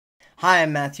Hi,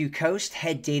 I'm Matthew Coast,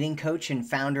 head dating coach and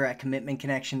founder at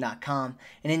commitmentconnection.com.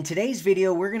 And in today's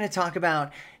video, we're going to talk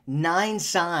about 9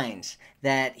 signs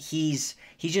that he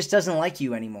just doesn't like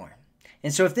you anymore.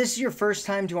 And so if this is your first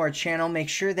time to our channel, make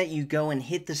sure that you go and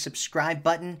hit the subscribe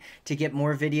button to get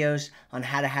more videos on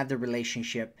how to have the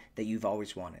relationship that you've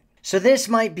always wanted. So this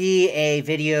might be a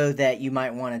video that you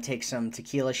might want to take some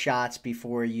tequila shots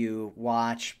before you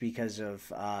watch because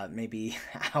of maybe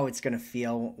how it's going to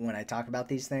feel when I talk about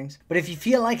these things. But if you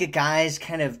feel like a guy's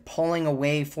kind of pulling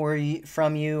away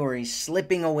from you, or he's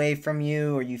slipping away from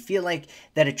you, or you feel like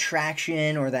that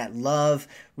attraction or that love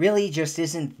really just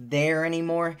isn't there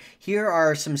anymore, here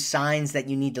are some signs that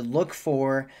you need to look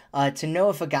for to know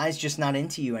if a guy's just not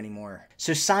into you anymore.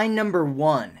 So sign number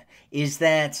 1 is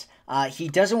that he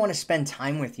doesn't want to spend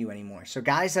time with you anymore. So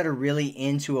guys that are really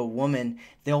into a woman,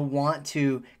 they'll want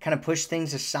to kind of push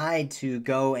things aside to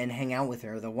go and hang out with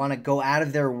her. They'll want to go out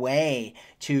of their way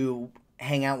to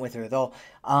hang out with her. They'll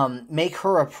make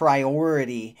her a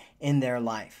priority in their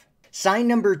life. Sign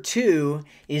number 2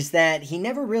 is that he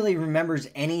never really remembers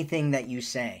anything that you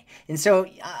say. And so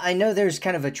I know there's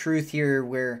kind of a truth here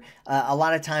where a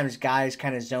lot of times guys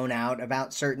kind of zone out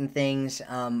about certain things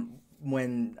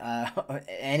when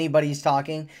anybody's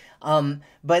talking,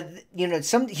 but you know,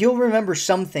 he'll remember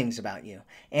some things about you.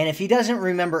 And if he doesn't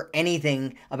remember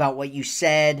anything about what you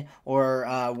said or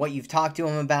what you've talked to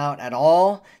him about at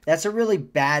all, that's a really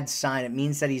bad sign. It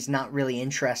means that he's not really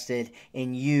interested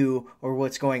in you or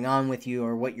what's going on with you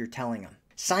or what you're telling him.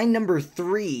 Sign number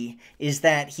 3 is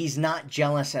that he's not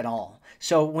jealous at all.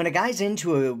 So when a guy's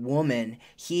into a woman,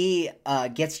 he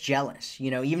gets jealous, you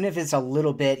know, even if it's a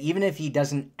little bit, even if he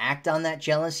doesn't act on that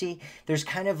jealousy, there's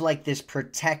kind of like this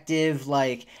protective,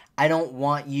 like, I don't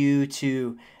want you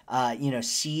to, you know,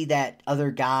 see that other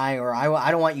guy, or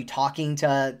I don't want you talking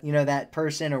to, you know, that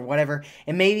person or whatever.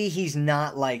 And maybe he's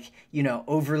not like, you know,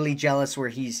 overly jealous where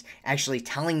he's actually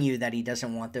telling you that he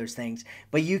doesn't want those things.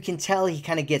 But you can tell he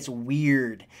kind of gets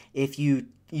weird if you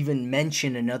even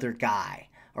mention another guy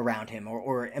around him,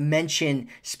 or mention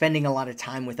spending a lot of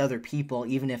time with other people,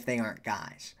 even if they aren't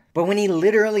guys. But when he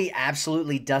literally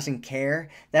absolutely doesn't care,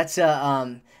 that's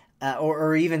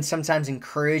or even sometimes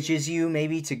encourages you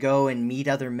maybe to go and meet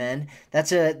other men,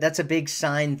 that's a big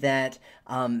sign that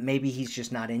maybe he's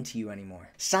just not into you anymore.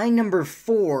 Sign number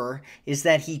 4 is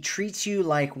that he treats you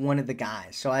like one of the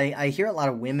guys. So I hear a lot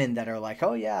of women that are like,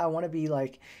 oh yeah, I want to be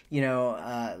like, you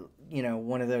know,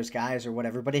 one of those guys or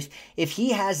whatever. But if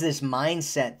he has this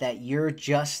mindset that you're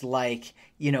just like,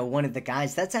 you know, one of the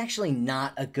guys, that's actually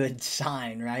not a good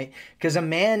sign, right? Because a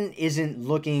man isn't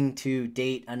looking to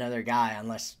date another guy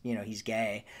unless, you know, he's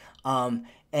gay.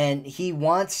 And he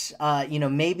wants, you know,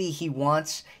 maybe he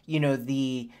wants, you know,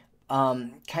 the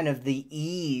kind of the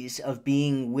ease of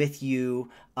being with you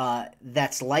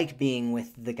that's like being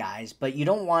with the guys, but you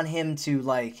don't want him to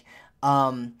like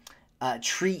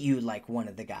treat you like one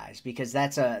of the guys, because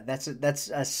that's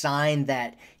a sign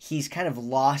that he's kind of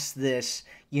lost this,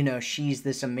 you know, she's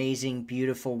this amazing,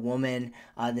 beautiful woman,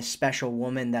 this special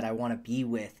woman that I want to be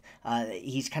with.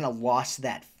 He's kind of lost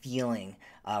that feeling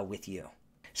with you.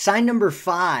 Sign number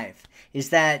 5 is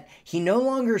that he no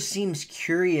longer seems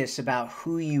curious about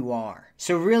who you are.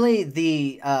 So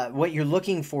really what you're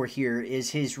looking for here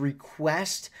is his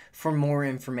request for more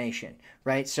information,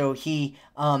 right? So he,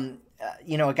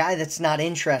 you know, a guy that's not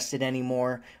interested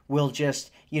anymore will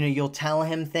just, you know, you'll tell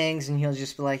him things and he'll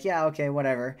just be like, yeah, okay,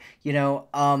 whatever, you know,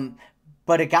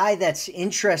 but a guy that's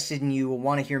interested in you will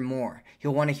want to hear more.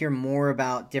 He'll want to hear more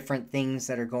about different things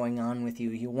that are going on with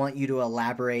you. He'll want you to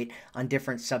elaborate on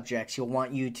different subjects. He'll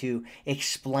want you to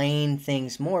explain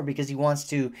things more because he wants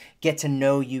to get to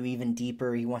know you even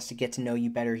deeper. He wants to get to know you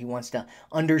better. He wants to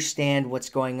understand what's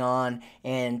going on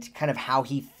and kind of how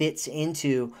he fits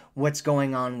into what's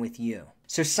going on with you.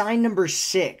 So sign number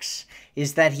 6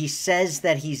 is that he says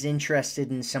that he's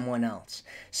interested in someone else.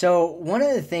 So one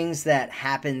of the things that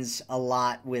happens a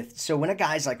lot so when a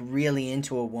guy's like really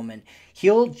into a woman,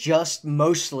 he'll just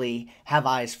mostly have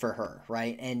eyes for her,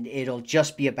 right? And it'll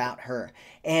just be about her.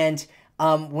 And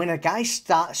when a guy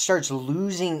starts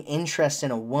losing interest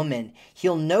in a woman,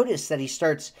 he'll notice that he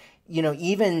starts, you know,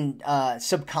 even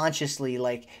subconsciously,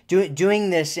 like doing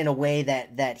this in a way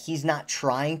that he's not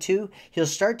trying to. He'll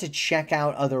start to check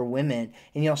out other women,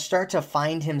 and he'll start to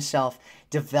find himself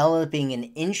developing an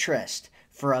interest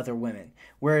for other women.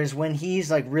 Whereas when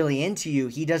he's like really into you,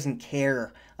 he doesn't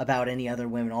care about any other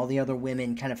women. All the other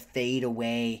women kind of fade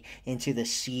away into the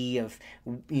sea of,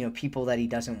 you know, people that he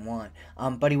doesn't want.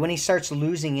 But when he starts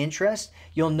losing interest,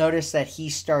 you'll notice that he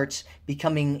starts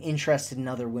becoming interested in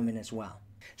other women as well.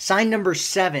 Sign number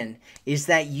 7 is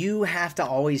that you have to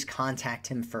always contact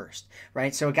him first,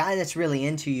 right? So a guy that's really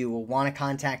into you will want to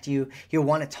contact you. He'll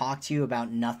want to talk to you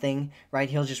about nothing, right?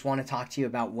 He'll just want to talk to you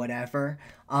about whatever.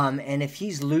 And if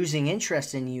he's losing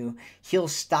interest in you, he'll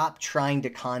stop trying to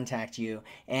contact you,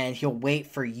 and he'll wait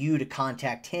for you to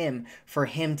contact him for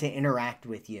him to interact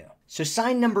with you. So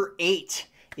sign number 8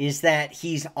 is that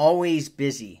he's always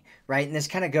busy, right? And this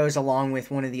kind of goes along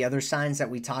with one of the other signs that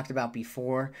we talked about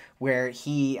before, where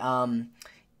he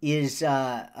he's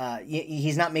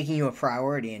not making you a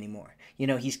priority anymore. You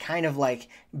know, he's kind of like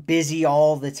busy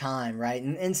all the time, right?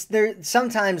 And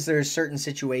sometimes there's certain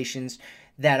situations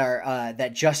that are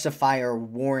that justify or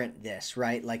warrant this,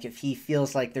 right? Like if he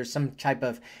feels like there's some type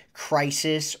of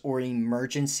crisis or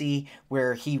emergency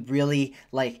where he really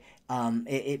like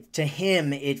to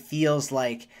him, it feels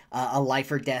like a life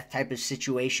or death type of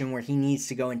situation where he needs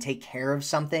to go and take care of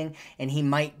something, and he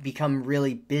might become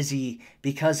really busy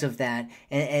because of that.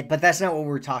 But that's not what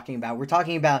we're talking about. We're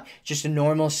talking about just a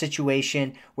normal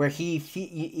situation where he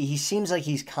seems like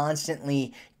he's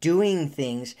constantly doing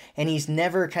things, and he's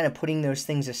never kind of putting those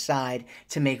things aside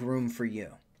to make room for you.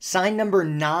 Sign number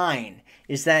 9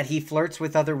 is that he flirts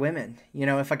with other women. You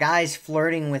know, if a guy's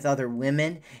flirting with other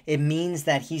women, it means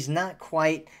that he's not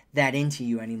quite that into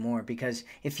you anymore, because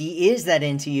if he is that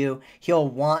into you, he'll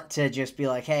want to just be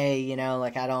like, hey, you know,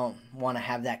 like I don't want to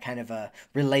have that kind of a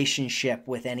relationship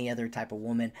with any other type of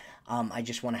woman. I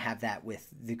just want to have that with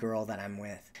the girl that I'm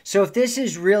with. So if this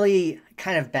is really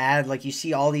kind of bad, like you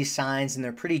see all these signs and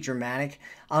they're pretty dramatic,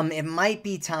 it might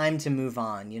be time to move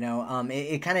on. You know,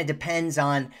 it kind of depends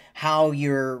on how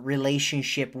your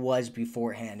relationship was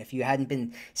beforehand. If you hadn't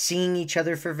been seeing each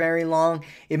other for very long,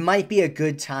 it might be a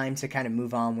good time to kind of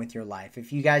move on with your life.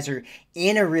 If you guys are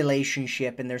in a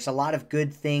relationship and there's a lot of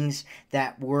good things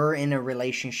that were in a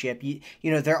relationship, you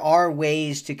know, there are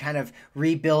ways to kind of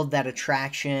rebuild that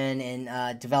attraction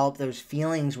and develop those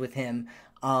feelings with him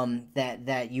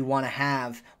that you want to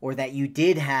have, or that you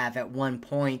did have at one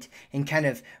point, and kind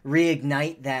of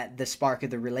reignite the spark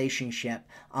of the relationship.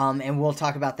 And we'll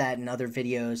talk about that in other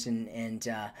videos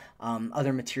and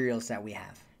other materials that we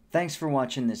have. Thanks for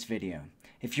watching this video.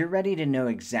 If you're ready to know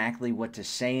exactly what to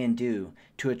say and do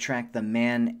to attract the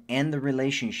man and the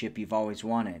relationship you've always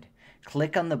wanted,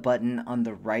 click on the button on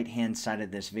the right-hand side of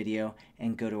this video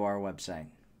and go to our website.